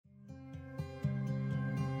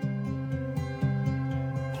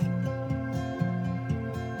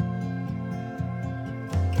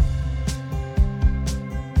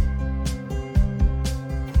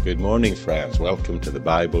Good morning, friends. Welcome to the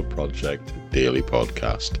Bible Project Daily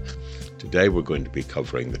Podcast. Today we're going to be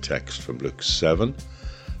covering the text from Luke 7,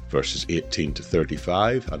 verses 18 to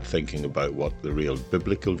 35, and thinking about what the real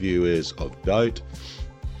biblical view is of doubt.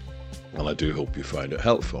 And I do hope you find it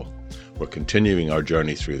helpful. We're continuing our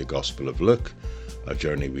journey through the Gospel of Luke, a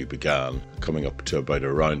journey we began coming up to about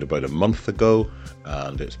a month ago,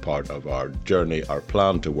 and it's part of our journey, our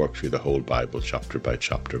plan to work through the whole Bible chapter by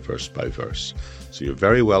chapter, verse by verse. So you're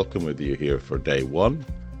very welcome whether you're here for day one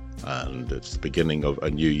and it's the beginning of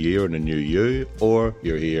a new year and a new you, or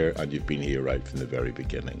you're here and you've been here right from the very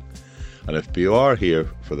beginning. And if you are here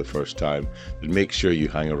for the first time, then make sure you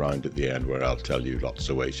hang around at the end where I'll tell you lots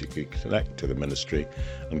of ways you can connect to the ministry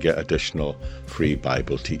and get additional free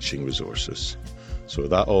Bible teaching resources. So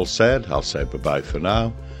with that all said, I'll say bye-bye for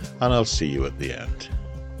now, and I'll see you at the end.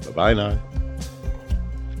 Bye-bye now.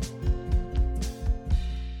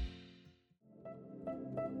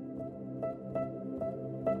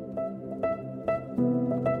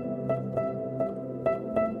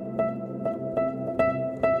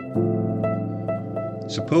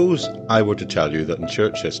 Suppose I were to tell you that in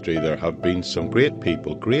church history there have been some great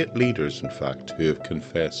people, great leaders in fact, who have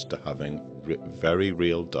confessed to having very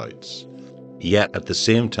real doubts. Yet at the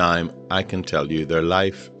same time, I can tell you their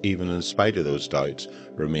life, even in spite of those doubts,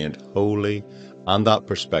 remained holy, and that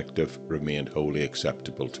perspective remained wholly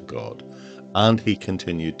acceptable to God. And He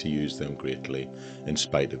continued to use them greatly in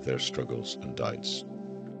spite of their struggles and doubts.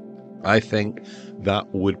 I think that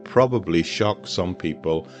would probably shock some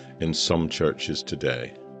people in some churches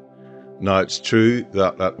today. Now, it's true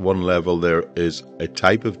that at one level there is a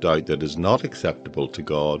type of doubt that is not acceptable to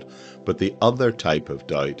God, but the other type of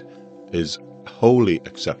doubt is wholly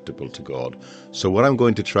acceptable to God. So what I'm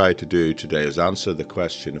going to try to do today is answer the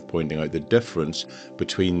question of pointing out the difference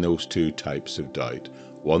between those two types of doubt.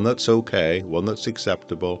 One that's okay, one that's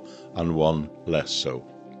acceptable, and one less so.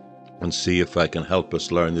 And see if I can help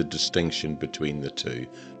us learn the distinction between the two,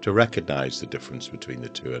 to recognize the difference between the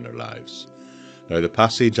two in our lives. Now, the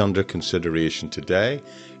passage under consideration today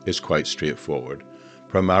is quite straightforward.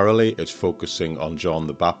 Primarily, it's focusing on John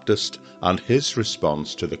the Baptist and his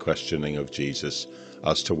response to the questioning of Jesus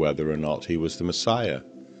as to whether or not he was the Messiah.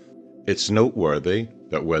 It's noteworthy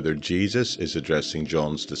that whether Jesus is addressing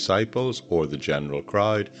John's disciples or the general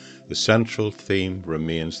crowd, the central theme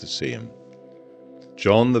remains the same.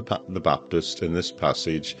 John the Baptist, in this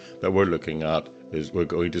passage that we're looking at, we're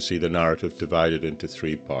going to see the narrative divided into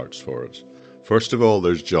three parts for us. First of all,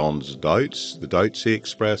 there's John's doubts, the doubts he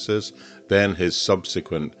expresses, then his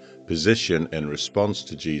subsequent position in response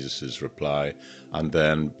to Jesus' reply, and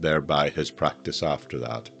then thereby his practice after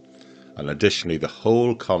that. And additionally, the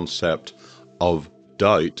whole concept of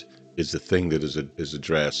doubt is the thing that is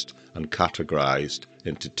addressed and categorized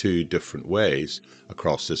into two different ways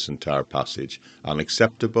across this entire passage, an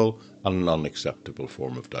acceptable and an unacceptable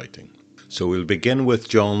form of doubting. So we'll begin with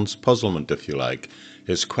John's puzzlement, if you like,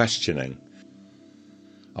 his questioning.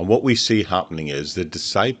 And what we see happening is the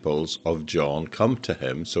disciples of John come to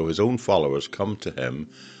him, so his own followers come to him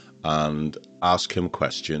and ask him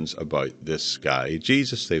questions about this guy,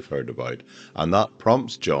 Jesus, they've heard about. And that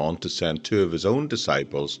prompts John to send two of his own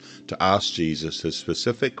disciples to ask Jesus his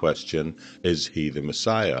specific question, is he the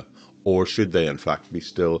Messiah? Or should they in fact be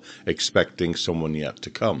still expecting someone yet to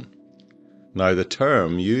come? Now the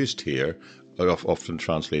term used here, often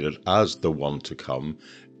translated as the one to come,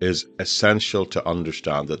 is essential to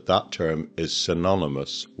understand that that term is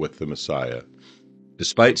synonymous with the Messiah.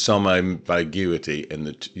 Despite some ambiguity in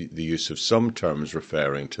the use of some terms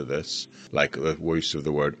referring to this, like the use of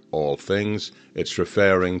the word all things, it's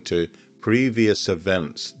referring to previous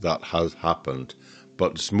events that have happened.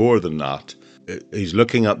 But it's more than that. He's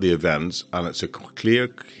looking at the events, and it's a clear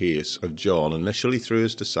case of John, initially through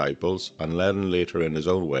his disciples, and then later in his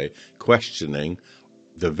own way, questioning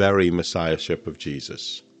the very messiahship of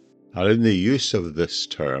Jesus. And in the use of this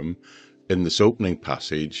term, in this opening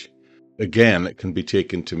passage, again, it can be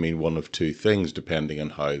taken to mean one of two things, depending on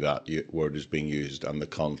how that word is being used and the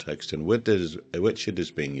context in which it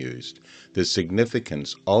is being used. The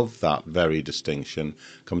significance of that very distinction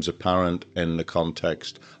comes apparent in the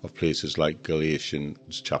context of places like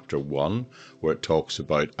Galatians chapter 1, where it talks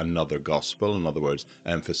about another gospel, in other words,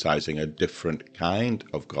 emphasizing a different kind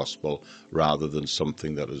of gospel rather than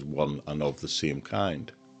something that is one and of the same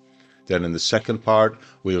kind. Then in the second part,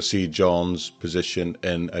 we'll see John's position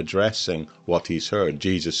in addressing what he's heard.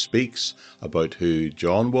 Jesus speaks about who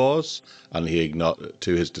John was, and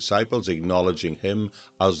to his disciples, acknowledging him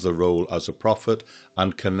as the role as a prophet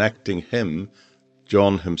and connecting him,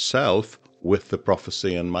 John himself, with the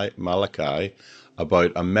prophecy in Malachi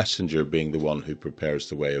about a messenger being the one who prepares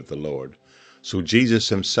the way of the Lord. So Jesus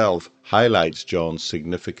himself highlights John's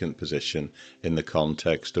significant position in the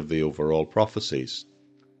context of the overall prophecies.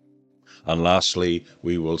 And lastly,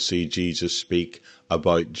 we will see Jesus speak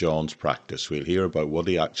about John's practice. We'll hear about what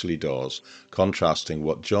he actually does, contrasting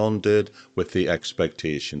what John did with the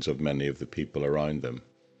expectations of many of the people around them.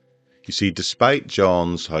 You see, despite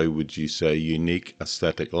John's, how would you say, unique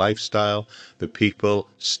aesthetic lifestyle, the people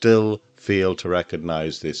still fail to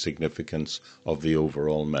recognize the significance of the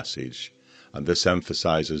overall message. And this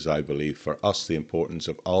emphasizes, I believe, for us the importance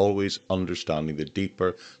of always understanding the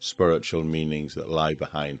deeper spiritual meanings that lie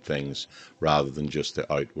behind things rather than just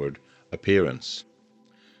the outward appearance.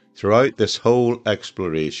 Throughout this whole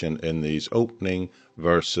exploration in these opening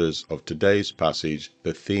verses of today's passage,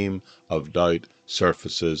 the theme of doubt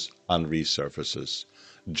surfaces and resurfaces.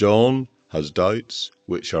 John has doubts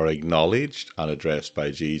which are acknowledged and addressed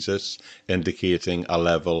by Jesus, indicating a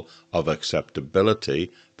level of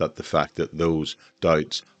acceptability, that the fact that those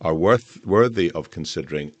doubts are worthy of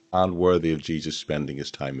considering and worthy of Jesus spending his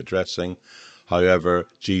time addressing. However,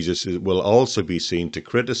 Jesus will also be seen to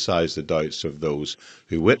criticize the doubts of those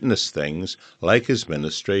who witness things like his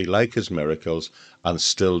ministry, like his miracles, and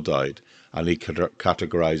still doubt. And he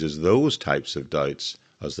categorizes those types of doubts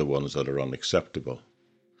as the ones that are unacceptable.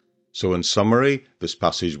 So in summary, this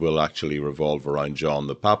passage will actually revolve around John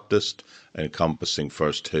the Baptist, encompassing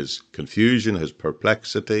first his confusion, his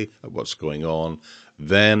perplexity at what's going on,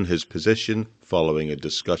 then his position following a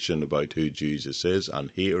discussion about who Jesus is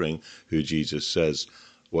and hearing who Jesus says,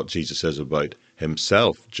 what Jesus says about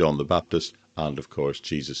himself, John the Baptist, and of course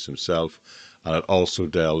Jesus himself. And it also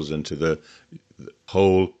delves into the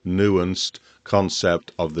whole nuanced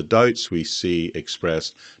concept of the doubts we see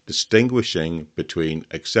expressed, distinguishing between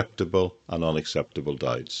acceptable and unacceptable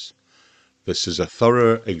doubts. This is a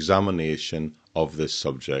thorough examination of this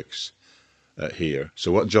subject here.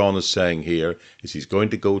 So what John is saying here is he's going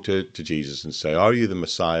to go to Jesus and say, are you the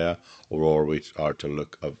Messiah, or we are to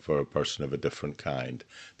look for a person of a different kind?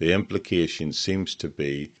 The implication seems to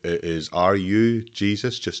be, are you,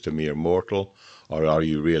 Jesus, just a mere mortal, or are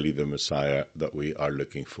you really the Messiah that we are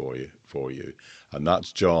looking for you? And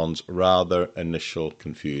that's John's rather initial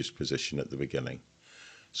confused position at the beginning.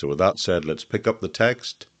 So with that said, let's pick up the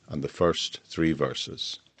text and the first 3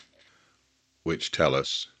 verses, which tell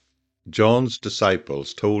us, John's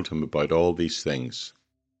disciples told him about all these things.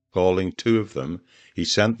 Calling 2 of them, he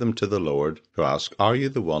sent them to the Lord, who asked, are you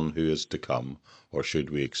the one who is to come, or should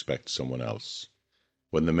we expect someone else?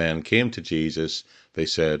 When the men came to Jesus, they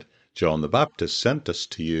said, John the Baptist sent us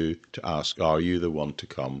to you to ask, are you the one to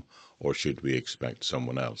come, or should we expect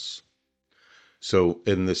someone else? So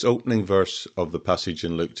in this opening verse of the passage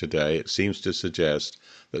in Luke today, it seems to suggest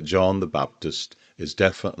that John the Baptist is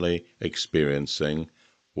definitely experiencing,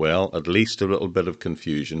 well, at least a little bit of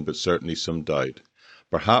confusion, but certainly some doubt.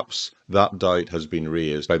 Perhaps that doubt has been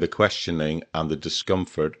raised by the questioning and the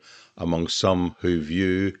discomfort among some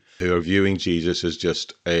who are viewing Jesus as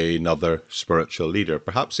just another spiritual leader,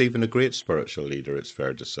 perhaps even a great spiritual leader, it's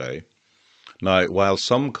fair to say. Now, while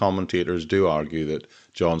some commentators do argue that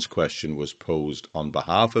John's question was posed on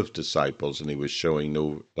behalf of disciples and he was showing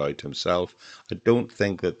no doubt himself, I don't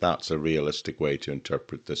think that that's a realistic way to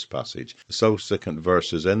interpret this passage. The subsequent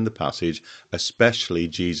verses in the passage, especially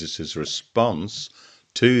Jesus' response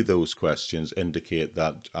to those questions, indicate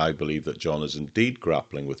that I believe that John is indeed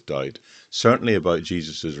grappling with doubt, certainly about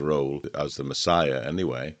Jesus' role as the Messiah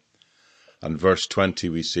anyway. And verse 20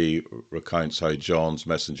 we see recounts how John's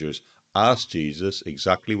messengers asked Jesus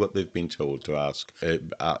exactly what they've been told to ask,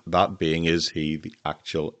 that being, is he the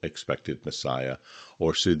actual expected Messiah,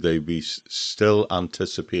 or should they be still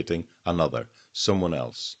anticipating someone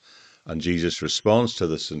else? And Jesus responds to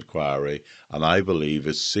this inquiry, and I believe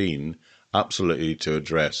is seen absolutely to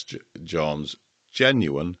address John's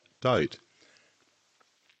genuine doubt.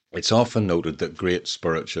 It's often noted that great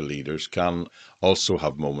spiritual leaders can also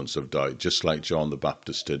have moments of doubt, just like John the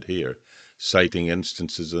Baptist did here, citing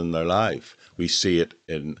instances in their life. We see it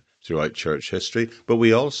throughout church history, but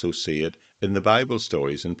we also see it in the Bible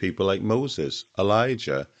stories in people like Moses,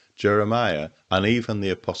 Elijah, Jeremiah, and even the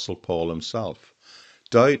Apostle Paul himself.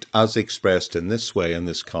 Doubt, as expressed in this way, in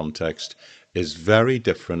this context, is very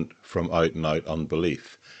different from out-and-out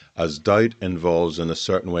unbelief, as doubt involves in a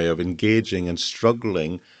certain way of engaging and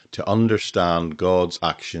struggling to understand God's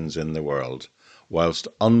actions in the world, whilst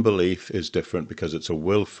unbelief is different because it's a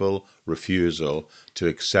willful refusal to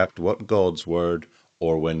accept what God's word,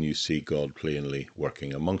 or when you see God plainly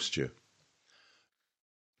working amongst you.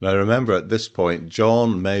 Now remember, at this point,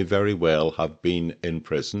 John may very well have been in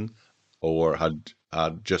prison or had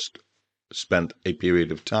just spent a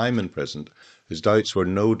period of time in prison. His doubts were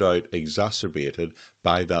no doubt exacerbated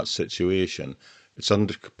by that situation. It's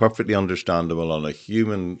perfectly understandable on a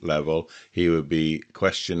human level he would be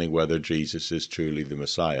questioning whether Jesus is truly the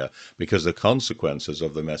Messiah, because the consequences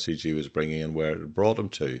of the message he was bringing and where it brought him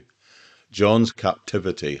to. John's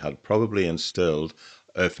captivity had probably instilled,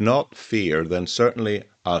 if not fear, then certainly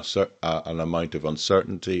an amount of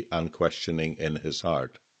uncertainty and questioning in his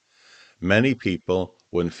heart. Many people,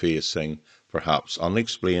 when facing perhaps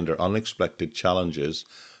unexplained or unexpected challenges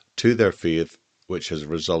to their faith, which has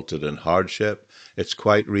resulted in hardship, it's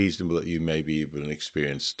quite reasonable that you maybe even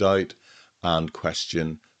experience doubt and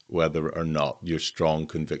question whether or not your strong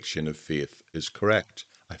conviction of faith is correct.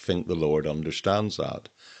 I think the Lord understands that.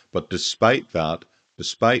 But despite that,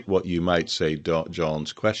 despite what you might say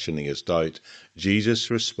John's questioning his doubt, Jesus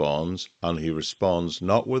responds, and he responds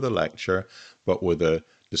not with a lecture, but with a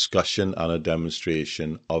discussion and a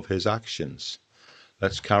demonstration of his actions.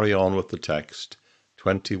 Let's carry on with the text,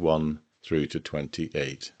 21 through to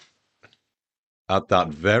 28. At that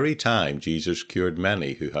very time, Jesus cured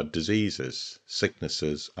many who had diseases,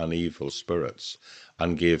 sicknesses, and evil spirits,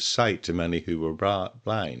 and gave sight to many who were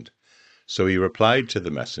blind. So he replied to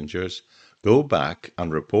the messengers, "Go back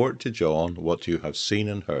and report to John what you have seen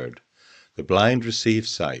and heard. The blind receive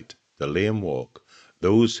sight, the lame walk,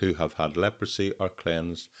 those who have had leprosy are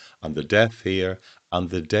cleansed, and the deaf hear, and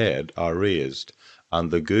the dead are raised,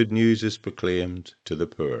 and the good news is proclaimed to the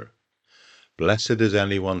poor. Blessed is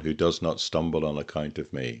anyone who does not stumble on account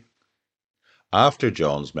of me." After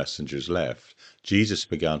John's messengers left, Jesus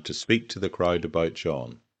began to speak to the crowd about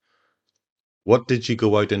John. "What did you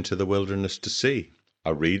go out into the wilderness to see?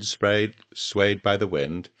 A reed swayed by the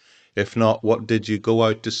wind? If not, what did you go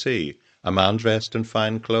out to see? A man dressed in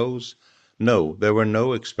fine clothes? No, there were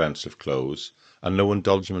no expensive clothes, and no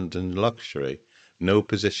indulgence in luxury, no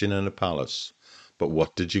position in a palace. But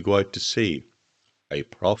what did you go out to see? A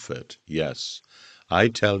prophet, yes, I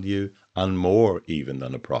tell you, and more even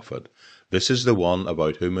than a prophet. This is the one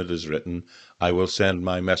about whom it is written, I will send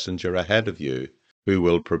my messenger ahead of you, who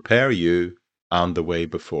will prepare you and the way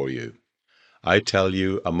before you. I tell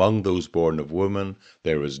you, among those born of woman,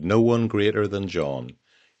 there is no one greater than John,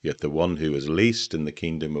 yet the one who is least in the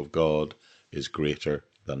kingdom of God is greater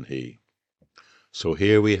than he." So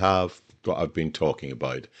here we have what I've been talking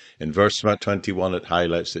about. In verse 21, it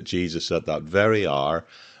highlights that Jesus at that very hour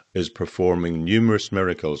is performing numerous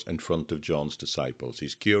miracles in front of John's disciples.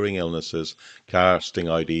 He's curing illnesses, casting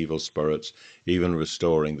out evil spirits, even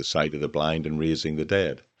restoring the sight of the blind and raising the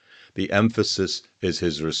dead. The emphasis is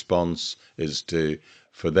his response is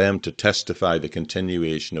for them to testify the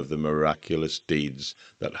continuation of the miraculous deeds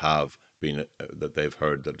that they've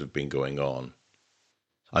heard that have been going on.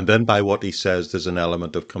 And then by what he says, there's an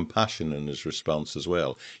element of compassion in his response as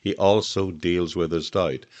well. He also deals with his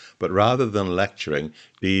doubt. But rather than lecturing,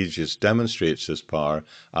 Jesus demonstrates his power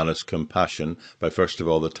and his compassion by, first of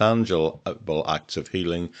all, the tangible acts of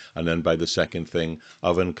healing, and then by the second thing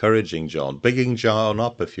of encouraging John, bigging John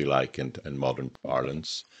up, if you like, in modern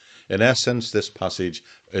parlance. In essence, this passage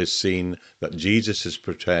is seen that Jesus is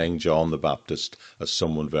portraying John the Baptist as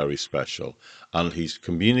someone very special, and he's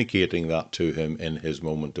communicating that to him in his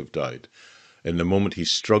moment of doubt, in the moment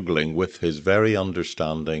he's struggling with his very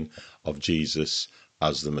understanding of Jesus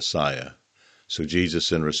as the Messiah. So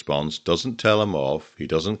Jesus, in response, doesn't tell him off, he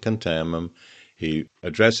doesn't condemn him, he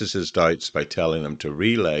addresses his doubts by telling them to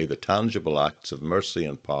relay the tangible acts of mercy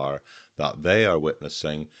and power that they are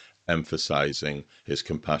witnessing, emphasizing his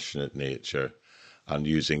compassionate nature and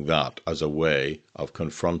using that as a way of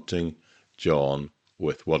confronting John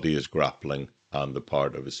with what he is grappling and the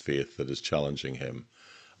part of his faith that is challenging him,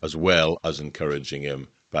 as well as encouraging him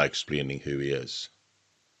by explaining who he is.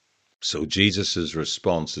 So Jesus'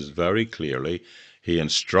 response is very clearly, he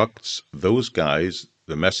instructs those guys,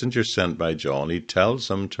 the messenger sent by John, he tells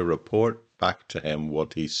them to report back to him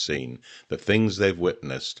what he's seen, the things they've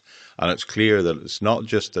witnessed. And it's clear that it's not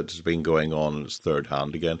just that it's been going on in its third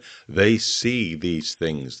hand again. They see these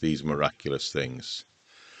things, these miraculous things.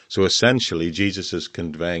 So essentially, Jesus is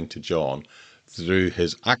conveying to John through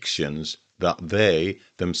his actions that they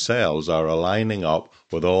themselves are aligning up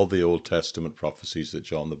with all the Old Testament prophecies that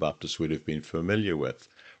John the Baptist would have been familiar with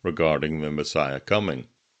regarding the Messiah coming.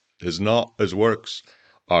 His works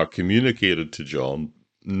are communicated to John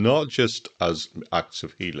not just as acts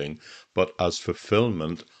of healing, but as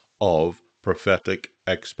fulfillment of prophetic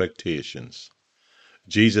expectations.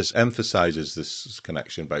 Jesus emphasizes this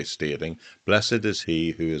connection by stating, "Blessed is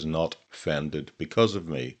he who is not offended because of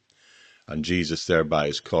me." And Jesus thereby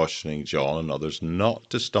is cautioning John and others not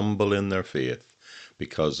to stumble in their faith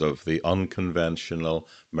because of the unconventional,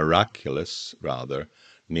 miraculous, rather,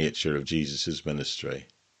 nature of Jesus' ministry.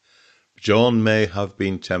 John may have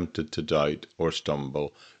been tempted to doubt or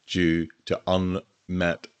stumble due to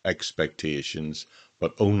unmet expectations,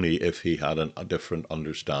 but only if he had a different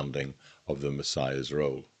understanding of the Messiah's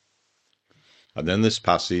role. And then this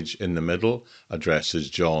passage in the middle addresses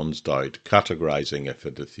John's doubt, categorizing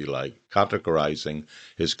if you like, categorizing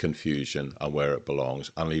his confusion and where it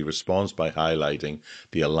belongs. And he responds by highlighting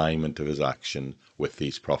the alignment of his action with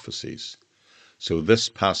these prophecies. So this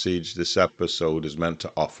passage, this episode, is meant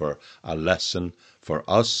to offer a lesson for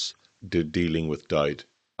us dealing with doubt,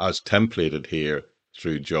 as templated here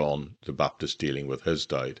through John the Baptist dealing with his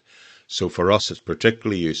doubt. So for us, it's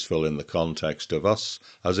particularly useful in the context of us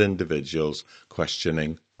as individuals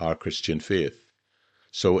questioning our Christian faith.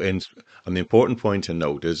 And the important point to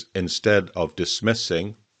note is, instead of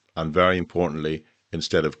dismissing, and very importantly,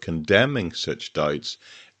 instead of condemning such doubts,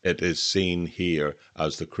 it is seen here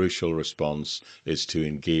as the crucial response is to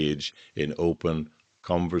engage in open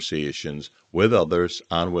conversations with others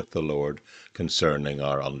and with the Lord concerning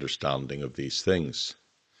our understanding of these things.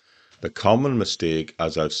 The common mistake,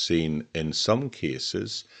 as I've seen in some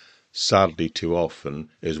cases, sadly too often,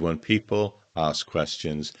 is when people ask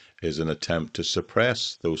questions, is an attempt to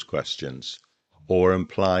suppress those questions or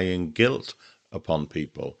implying guilt upon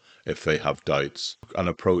people if they have doubts. An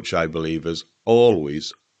approach, I believe, is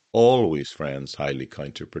always, friends, highly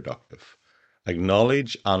counterproductive.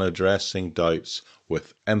 Acknowledge and addressing doubts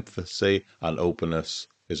with empathy and openness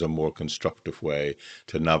is a more constructive way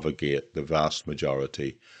to navigate the vast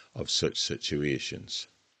majority of such situations.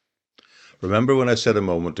 Remember when I said a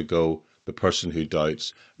moment ago, the person who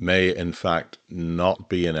doubts may in fact not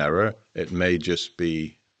be in error. It may just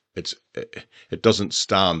be, it doesn't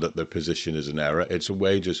stand that their position is in error. It's a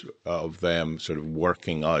way just of them sort of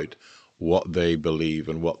working out what they believe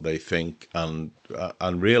and what they think, and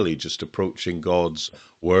really just approaching God's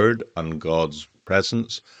word and God's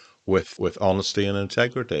presence with honesty and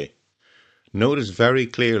integrity. Notice very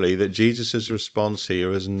clearly that Jesus' response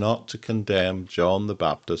here is not to condemn John the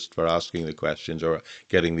Baptist for asking the questions or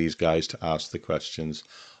getting these guys to ask the questions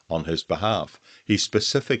on his behalf. He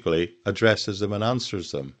specifically addresses them and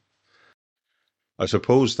answers them. I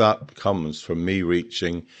suppose that comes from me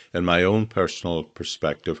reaching, in my own personal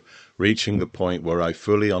perspective, reaching the point where I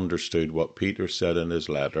fully understood what Peter said in his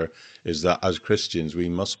letter, is that as Christians we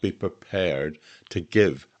must be prepared to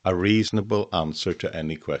give a reasonable answer to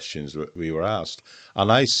any questions that we were asked.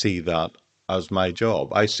 And I see that as my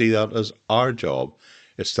job. I see that as our job.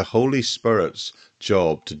 It's the Holy Spirit's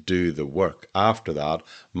job to do the work. After that,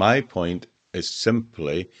 my point is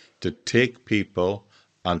simply to take people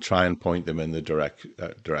and try and point them in the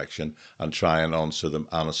direction and try and answer them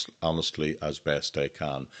honestly as best I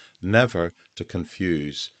can. Never to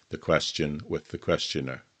confuse the question with the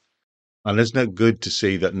questioner. And isn't it good to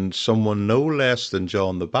see that someone no less than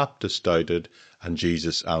John the Baptist doubted and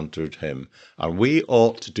Jesus answered him? And we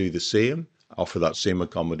ought to do the same, offer that same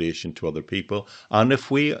accommodation to other people. And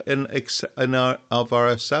if we of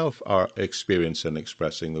ourselves are experience in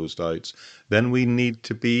expressing those doubts, then we need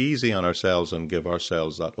to be easy on ourselves and give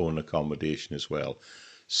ourselves that own accommodation as well.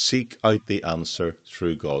 Seek out the answer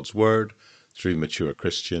through God's word, through mature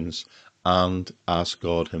Christians, and ask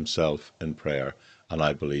God himself in prayer. And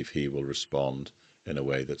I believe he will respond in a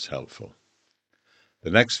way that's helpful. The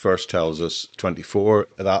next verse tells us, 24,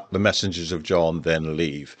 that the messengers of John then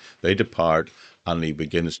leave. They depart, and he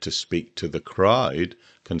begins to speak to the crowd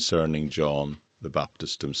concerning John the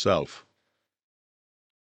Baptist himself.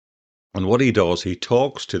 And what he does, he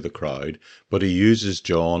talks to the crowd, but he uses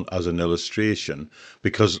John as an illustration,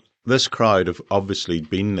 because this crowd have obviously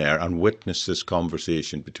been there and witnessed this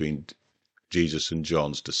conversation between Jesus and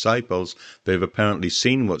John's disciples. They've apparently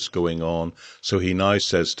seen what's going on. So he now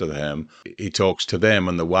says to them, he talks to them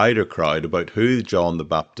and the wider crowd about who John the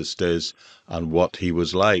Baptist is and what he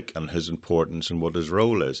was like and his importance and what his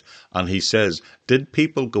role is. And he says, did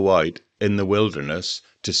people go out in the wilderness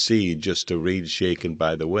to see just a reed shaken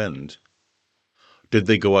by the wind? Did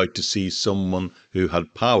they go out to see someone who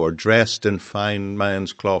had power, dressed in fine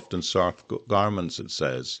men's cloth and soft garments, it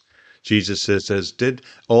says? Jesus says, did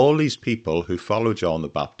all these people who follow John the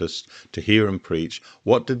Baptist to hear him preach,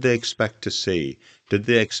 what did they expect to see? Did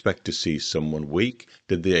they expect to see someone weak?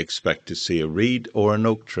 Did they expect to see a reed or an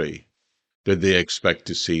oak tree? Did they expect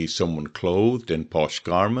to see someone clothed in posh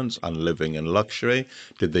garments and living in luxury?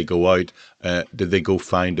 Did they go out? Did they go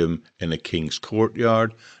find him in a king's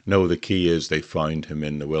courtyard? No, the key is they found him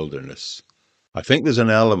in the wilderness. I think there's an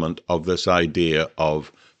element of this idea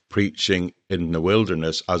of preaching in the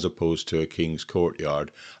wilderness as opposed to a king's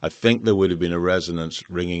courtyard, I think there would have been a resonance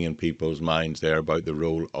ringing in people's minds there about the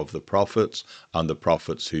role of the prophets, and the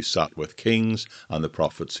prophets who sat with kings and the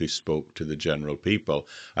prophets who spoke to the general people.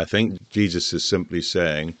 I think Jesus is simply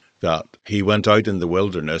saying that he went out in the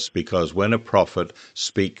wilderness because when a prophet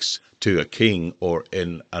speaks to a king or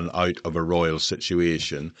in and out of a royal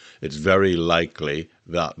situation, it's very likely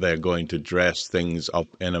that they're going to dress things up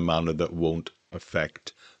in a manner that won't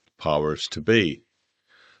affect powers to be.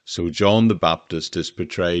 So John the Baptist is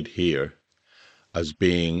portrayed here as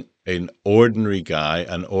being an ordinary guy,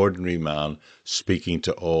 an ordinary man speaking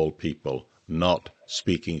to all people, not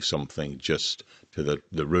speaking something just to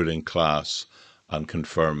the ruling class and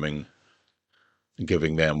confirming,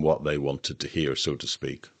 giving them what they wanted to hear, so to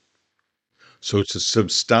speak. So to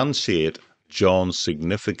substantiate John's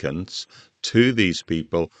significance to these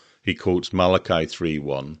people, he quotes Malachi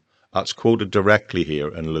 3:1. That's quoted directly here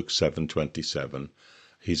in Luke 7:27.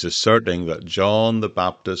 He's asserting that John the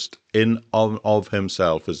Baptist in of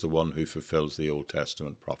himself is the one who fulfills the Old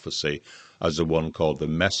Testament prophecy as the one called the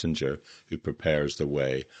messenger who prepares the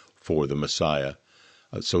way for the Messiah.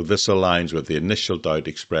 So this aligns with the initial doubt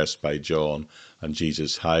expressed by John, and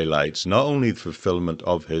Jesus highlights not only the fulfillment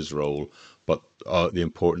of his role, but the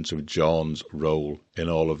importance of John's role in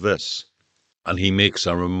all of this. And he makes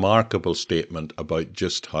a remarkable statement about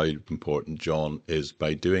just how important John is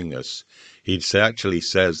by doing this. He actually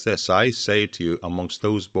says this, I say to you, amongst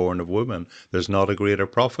those born of women, there's not a greater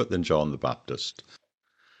prophet than John the Baptist.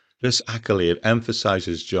 This accolade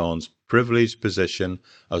emphasizes John's privileged position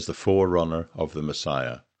as the forerunner of the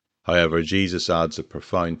Messiah. However, Jesus adds a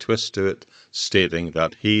profound twist to it, stating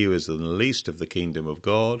that he who is in the least of the kingdom of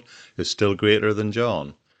God is still greater than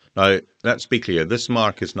John. Now, let's be clear, this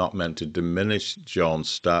mark is not meant to diminish John's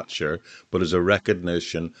stature, but is a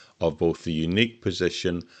recognition of both the unique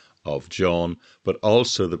position of John, but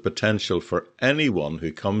also the potential for anyone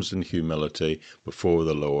who comes in humility before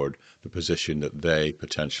the Lord, the position that they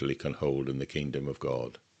potentially can hold in the kingdom of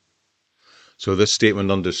God. So this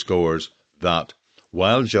statement underscores that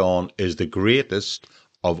while John is the greatest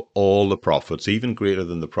of all the prophets, even greater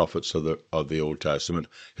than the prophets of the Old Testament,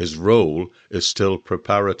 his role is still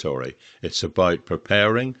preparatory. It's about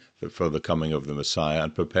preparing for the coming of the Messiah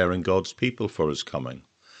and preparing God's people for his coming.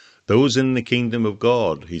 Those in the kingdom of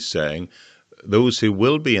God, he's saying, those who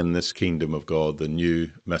will be in this kingdom of God, the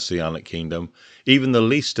new messianic kingdom, even the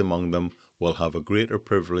least among them will have a greater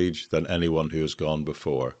privilege than anyone who has gone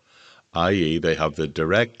before. I.e., they have the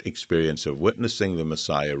direct experience of witnessing the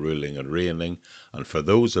Messiah ruling and reigning, and for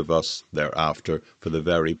those of us thereafter, for the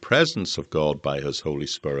very presence of God by his Holy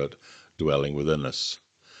Spirit dwelling within us.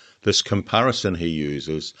 This comparison he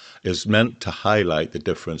uses is meant to highlight the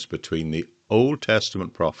difference between the Old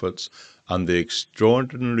Testament prophets and the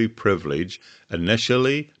extraordinary privilege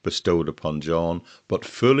initially bestowed upon John, but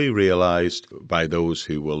fully realized by those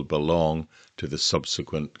who will belong to the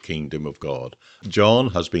subsequent kingdom of God. John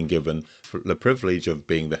has been given the privilege of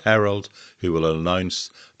being the herald who will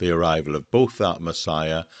announce the arrival of both that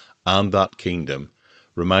Messiah and that kingdom,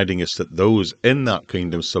 reminding us that those in that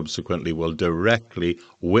kingdom subsequently will directly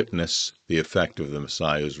witness the effect of the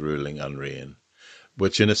Messiah's ruling and reign.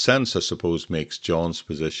 Which in a sense, I suppose, makes John's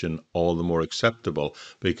position all the more acceptable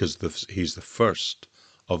because he's the first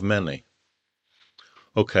of many.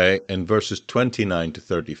 Okay, in verses 29 to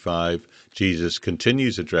 35, Jesus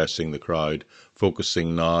continues addressing the crowd,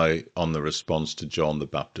 focusing now on the response to John the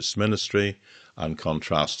Baptist's ministry and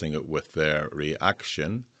contrasting it with their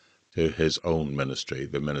reaction to his own ministry,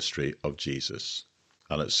 the ministry of Jesus.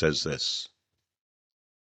 And it says this,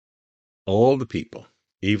 all the people,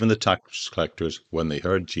 even the tax collectors, when they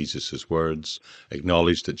heard Jesus' words,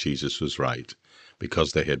 acknowledged that Jesus was right,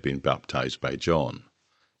 because they had been baptized by John.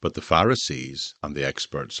 But the Pharisees and the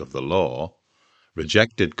experts of the law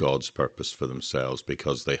rejected God's purpose for themselves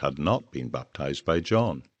because they had not been baptized by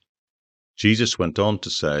John. Jesus went on to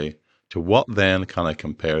say, to what then can I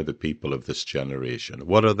compare the people of this generation?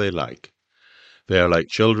 What are they like? They are like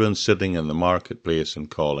children sitting in the marketplace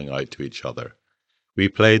and calling out to each other. We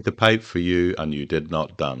played the pipe for you, and you did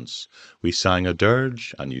not dance. We sang a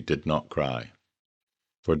dirge, and you did not cry.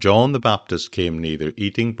 For John the Baptist came neither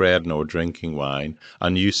eating bread nor drinking wine,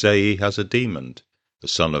 and you say he has a demon. The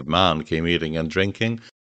Son of Man came eating and drinking.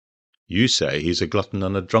 You say he's a glutton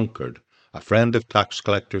and a drunkard, a friend of tax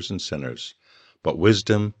collectors and sinners. But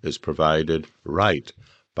wisdom is provided right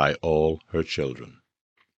by all her children.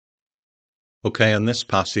 Okay, in this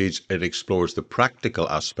passage, it explores the practical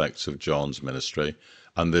aspects of John's ministry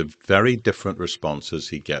and the very different responses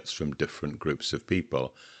he gets from different groups of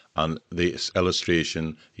people. And this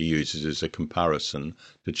illustration he uses is a comparison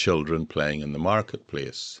to children playing in the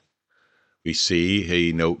marketplace. We see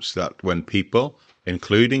he notes that when people,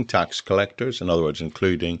 including tax collectors, in other words,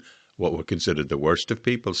 including what were considered the worst of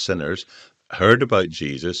people, sinners, heard about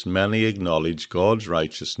Jesus, many acknowledged God's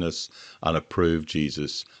righteousness and approved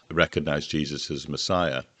Jesus, recognized Jesus as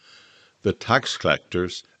Messiah. The tax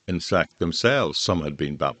collectors, in fact, themselves, some had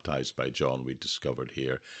been baptized by John, we discovered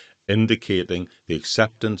here, indicating the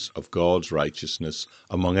acceptance of God's righteousness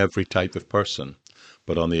among every type of person.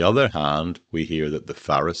 But on the other hand, we hear that the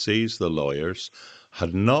Pharisees, the lawyers,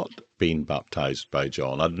 had not been baptized by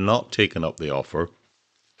John, had not taken up the offer,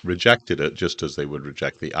 rejected it just as they would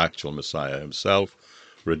reject the actual Messiah himself,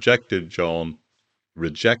 rejected John,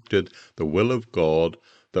 rejected the will of God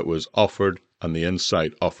that was offered and the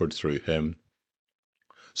insight offered through him.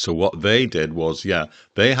 So what they did was,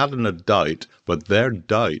 they hadn't a doubt, but their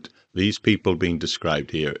doubt, these people being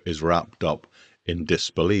described here, is wrapped up in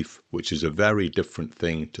disbelief, which is a very different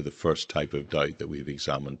thing to the first type of doubt that we've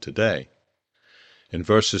examined today. In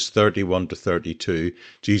verses 31 to 32,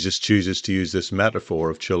 Jesus chooses to use this metaphor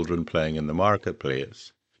of children playing in the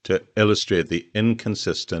marketplace to illustrate the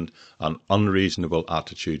inconsistent and unreasonable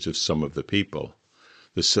attitudes of some of the people.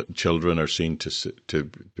 The children are seen to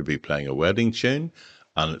be playing a wedding tune,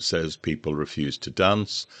 and it says people refuse to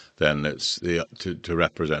dance. Then it's to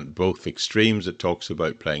represent both extremes. It talks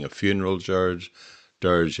about playing a funeral dirge,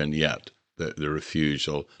 and yet the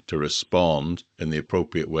refusal to respond in the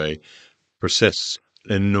appropriate way persists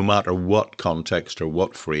in no matter what context or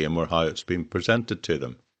what frame or how it's been presented to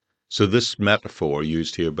them. So this metaphor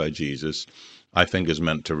used here by Jesus, I think, is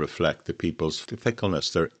meant to reflect the people's fickleness,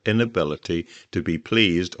 their inability to be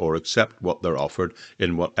pleased or accept what they're offered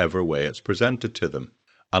in whatever way it's presented to them.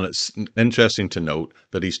 And it's interesting to note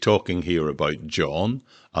that he's talking here about John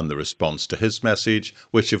and the response to his message,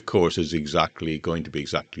 which of course is going to be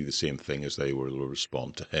exactly the same thing as they will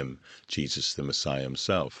respond to him, Jesus the Messiah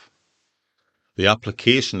himself. The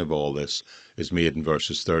application of all this is made in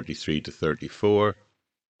verses 33 to 34,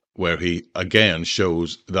 where he again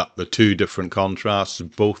shows that the two different contrasts,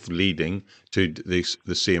 both leading to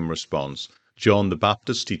the same response. John the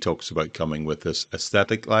Baptist, he talks about coming with this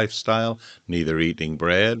ascetic lifestyle, neither eating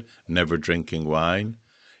bread, never drinking wine,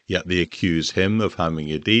 yet they accuse him of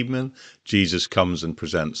having a demon. Jesus comes and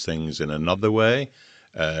presents things in another way.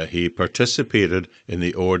 He participated in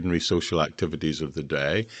the ordinary social activities of the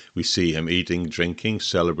day. We see him eating, drinking,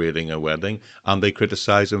 celebrating a wedding, and they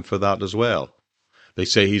criticize him for that as well. They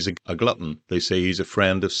say he's a glutton. They say he's a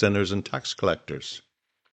friend of sinners and tax collectors.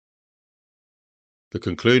 The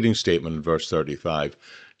concluding statement in verse 35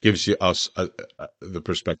 gives us the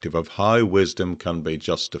perspective of how wisdom can be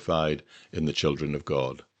justified in the children of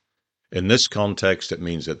God. In this context, it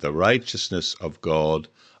means that the righteousness of God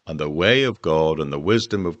and the way of God and the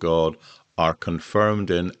wisdom of God are confirmed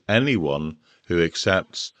in anyone who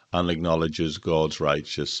accepts and acknowledges God's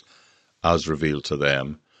righteousness as revealed to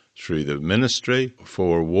them through the ministry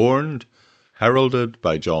forewarned, heralded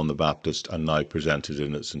by John the Baptist, and now presented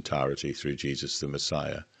in its entirety through Jesus the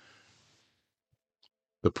Messiah.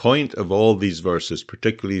 The point of all these verses,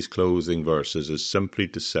 particularly these closing verses, is simply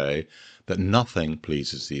to say that nothing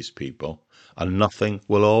pleases these people, and nothing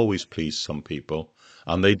will always please some people,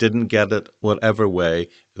 and they didn't get it whatever way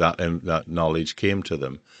that knowledge came to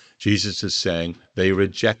them. Jesus is saying they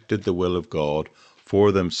rejected the will of God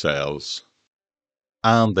for themselves,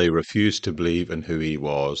 and they refused to believe in who he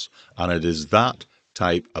was, and it is that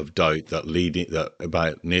type of doubt that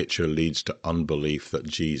by nature leads to unbelief that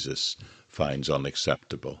Jesus finds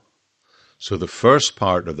unacceptable. So the first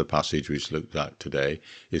part of the passage we've looked at today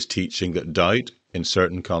is teaching that doubt in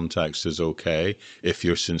certain contexts is okay if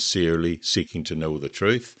you're sincerely seeking to know the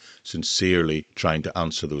truth, sincerely trying to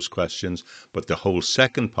answer those questions. But the whole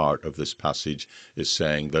second part of this passage is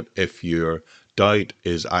saying that if your doubt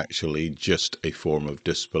is actually just a form of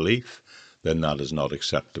disbelief, then that is not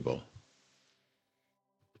acceptable.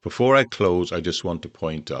 Before I close, I just want to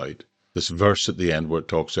point out this verse at the end where it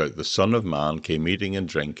talks about the Son of Man came eating and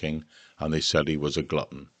drinking, and they said he was a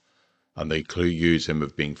glutton. And they accuse him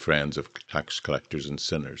of being friends of tax collectors and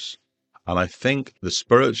sinners. And I think the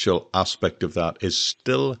spiritual aspect of that is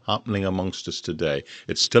still happening amongst us today.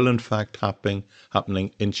 It's still, in fact, happening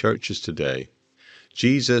in churches today.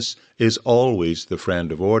 Jesus is always the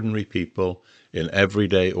friend of ordinary people in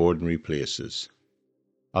everyday ordinary places.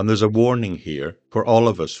 And there's a warning here for all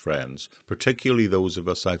of us, friends, particularly those of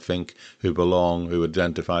us, I think, who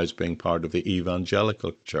identify as being part of the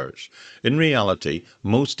evangelical church. In reality,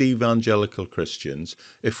 most evangelical Christians,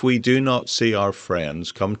 if we do not see our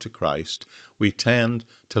friends come to Christ, we tend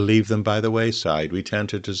to leave them by the wayside. We tend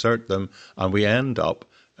to desert them, and we end up,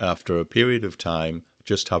 after a period of time,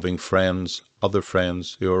 just having friends, other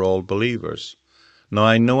friends who are all believers. Now,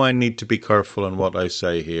 I know I need to be careful in what I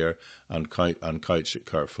say here and couch it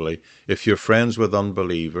carefully. If you're friends with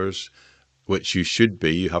unbelievers, which you should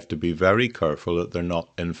be, you have to be very careful that they're not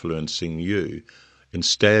influencing you.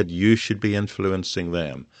 Instead, you should be influencing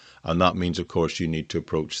them. And that means, of course, you need to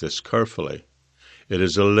approach this carefully. It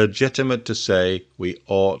is illegitimate to say we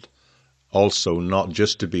ought also not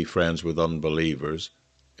just to be friends with unbelievers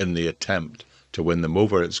in the attempt to win them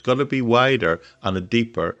over. It's got to be wider and a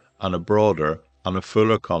deeper and a broader and a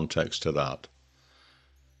fuller context to that.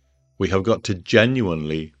 We have got to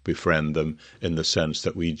genuinely befriend them in the sense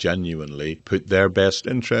that we genuinely put their best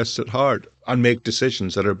interests at heart and make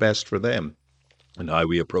decisions that are best for them and how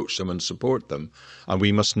we approach them and support them. And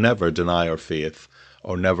we must never deny our faith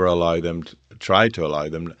or never allow them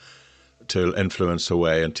to influence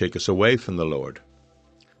away and take us away from the Lord.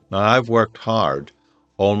 Now, I've worked hard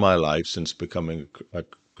all my life since becoming a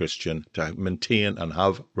Christian to maintain and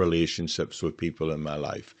have relationships with people in my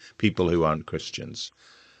life, people who aren't Christians.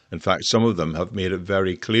 In fact, some of them have made it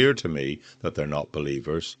very clear to me that they're not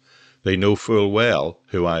believers. They know full well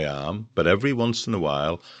who I am, but every once in a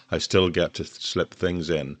while I still get to slip things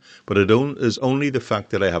in. But it is only the fact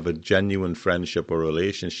that I have a genuine friendship or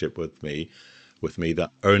relationship with me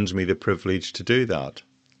that earns me the privilege to do that.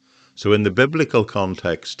 So in the biblical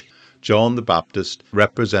context, John the Baptist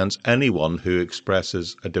represents anyone who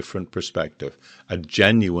expresses a different perspective, a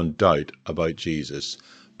genuine doubt about Jesus.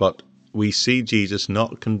 But we see Jesus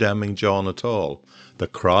not condemning John at all. The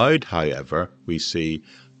crowd, however, we see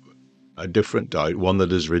a different doubt, one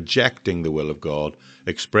that is rejecting the will of God,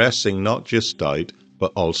 expressing not just doubt,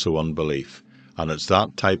 but also unbelief. And it's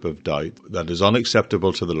that type of doubt that is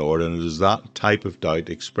unacceptable to the Lord, and it is that type of doubt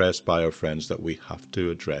expressed by our friends that we have to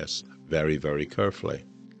address very, very carefully.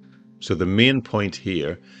 So the main point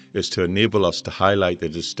here is to enable us to highlight the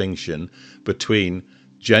distinction between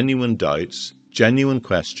genuine doubts, genuine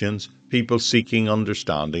questions, people seeking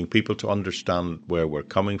understanding, people to understand where we're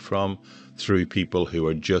coming from, through people who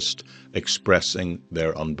are just expressing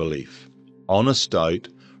their unbelief. Honest doubt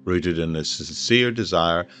rooted in a sincere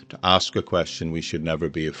desire to ask a question we should never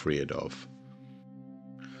be afraid of.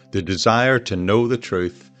 The desire to know the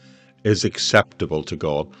truth is acceptable to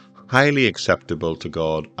God, highly acceptable to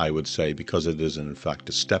God, I would say, because it is in fact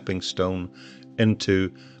a stepping stone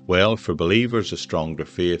into, well, for believers, a stronger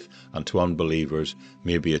faith, and to unbelievers,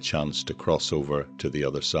 maybe a chance to cross over to the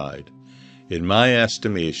other side. In my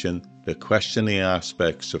estimation, the questioning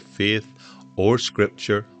aspects of faith or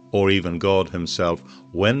Scripture or even God Himself,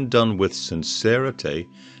 when done with sincerity,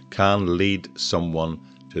 can lead someone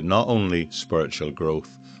to not only spiritual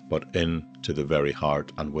growth, but into the very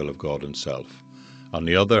heart and will of God Himself. On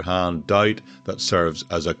the other hand, doubt that serves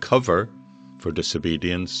as a cover for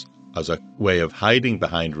disobedience, as a way of hiding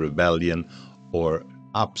behind rebellion or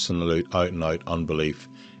absolute out-and-out unbelief,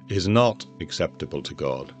 is not acceptable to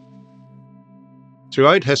God.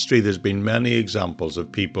 Throughout history, there's been many examples of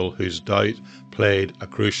people whose doubt played a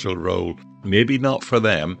crucial role, maybe not for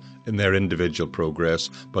them in their individual progress,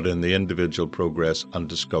 but in the individual progress and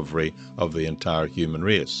discovery of the entire human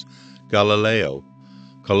race. Galileo,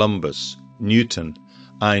 Columbus, Newton,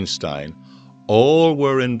 Einstein, all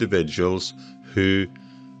were individuals who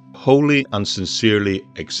wholly and sincerely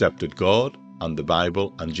accepted God and the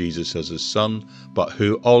Bible and Jesus as His Son, but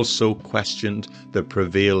who also questioned the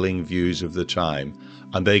prevailing views of the time.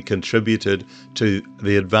 And they contributed to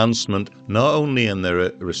the advancement not only in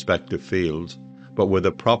their respective fields, but with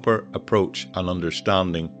a proper approach and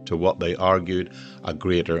understanding to what they argued, a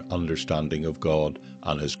greater understanding of God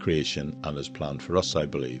and His creation and His plan for us, I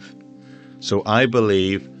believe. So I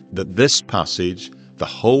believe that this passage, the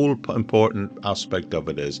whole important aspect of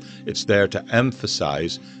it is, it's there to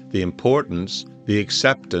emphasize the importance, the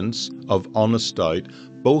acceptance of honest doubt,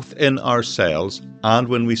 both in ourselves and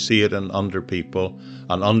when we see it in other people,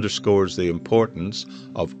 and underscores the importance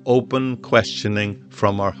of open questioning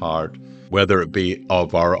from our heart, whether it be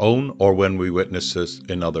of our own or when we witness this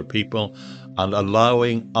in other people, and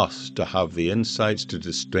allowing us to have the insights to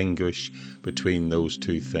distinguish between those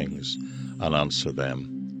two things and answer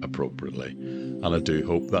them appropriately. And I do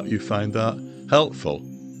hope that you find that helpful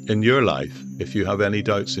in your life, if you have any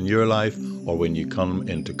doubts in your life or when you come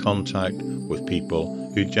into contact with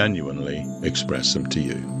people who genuinely express them to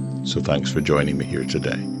you. So thanks for joining me here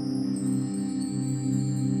today.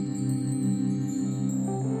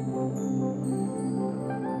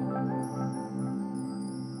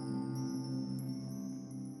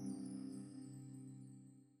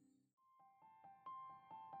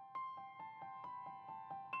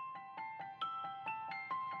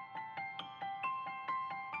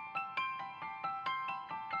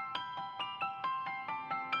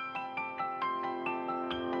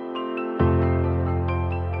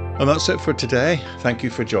 And that's it for today. Thank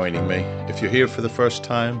you for joining me. If you're here for the first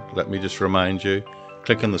time, let me just remind you,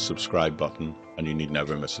 click on the subscribe button and you need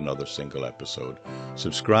never miss another single episode.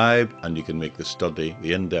 Subscribe and you can make the study,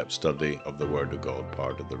 the in-depth study of the Word of God,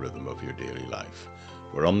 part of the rhythm of your daily life.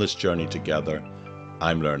 We're on this journey together.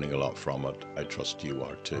 I'm learning a lot from it. I trust you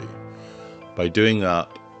are too. By doing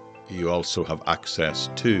that, you also have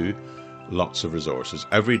access to lots of resources.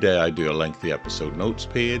 Every day I do a lengthy episode notes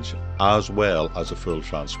page as well as a full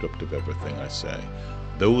transcript of everything I say.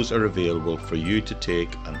 Those are available for you to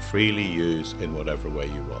take and freely use in whatever way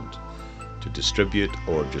you want, to distribute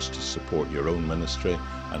or just to support your own ministry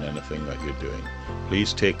and anything that you're doing.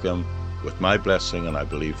 Please take them with my blessing, and I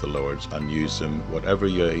believe the Lord's, and use them whatever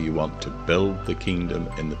you want to build the kingdom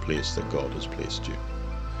in the place that God has placed you.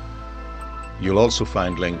 You'll also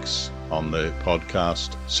find links on the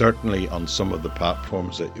podcast, certainly on some of the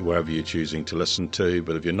platforms that wherever you're choosing to listen to.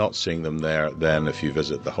 But if you're not seeing them there, then if you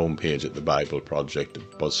visit the homepage at the Bible Project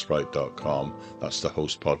at buzzsprout.com, that's the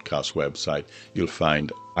host podcast website, you'll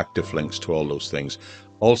find active links to all those things,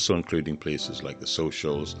 also including places like the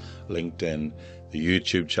socials, LinkedIn, the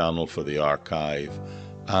YouTube channel for the archive,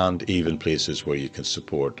 and even places where you can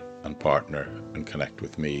support and partner and connect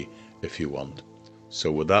with me if you want.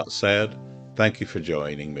 So with that said, thank you for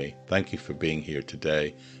joining me. Thank you for being here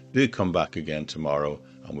today. Do come back again tomorrow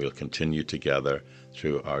and we'll continue together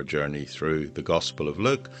through our journey through the Gospel of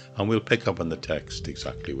Luke, and we'll pick up on the text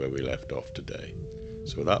exactly where we left off today.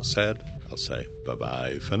 So with that said, I'll say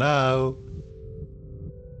bye-bye for now.